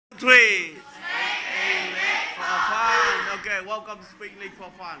Okay, welcome to Speak English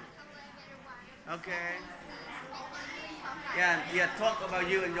for fun. Okay. Yeah, yeah. Talk about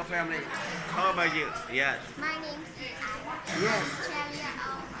you and your family. Talk about you. Yes. My name is TRÁNG. Yes. I'm 12 years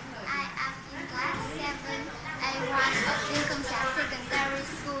old. I am in class 7A1 of TIểng Secondary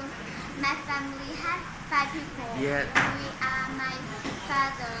School. My family has 5 people. Yes. We are my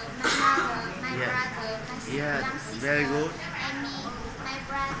father, my mother, my Yes. brother, my Yes. young sister, Very good. and me. My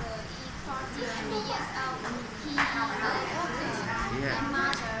brother is 43 years old. He is a doctor. Yes. My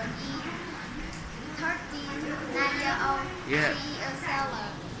mother is 39 years old. Yes. She is a sailor.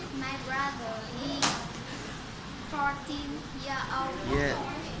 My brother is 14 years old. Yes.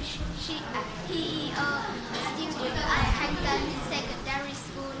 He is a student at Hampton Secondary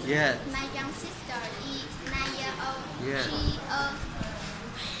School. Yes. My young sister is 9 years old. Yes.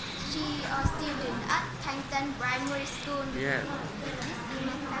 She is a student at Hampton Primary School. Yes. This is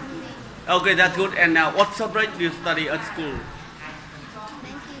my family. Okay, that's good. And now, what subject do you study at school?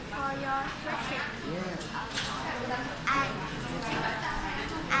 Thank you for your question. Yes.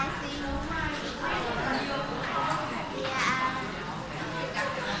 I think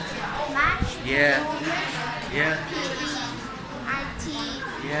Math, Yeah. Yeah. PE, IT,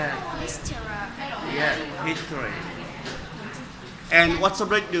 Yeah. literature. Yeah. History. And what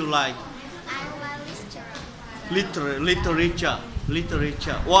subject do you like? I like literature. Literature.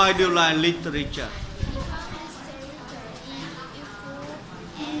 Literature. Why do you like literature? Because literature is useful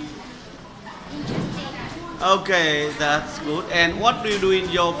and interesting. Okay, that's good. And what do you do in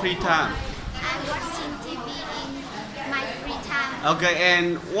your free time? I watching TV in my free time. Okay,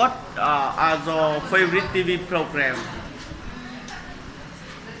 and what are your favorite TV program?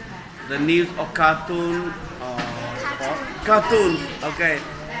 The news or cartoon? Or cartoons. Okay.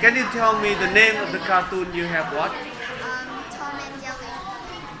 Can you tell me the name of the cartoon you have watched? Tom and Jerry.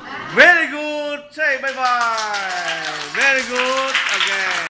 Very good. Say bye bye. Very good.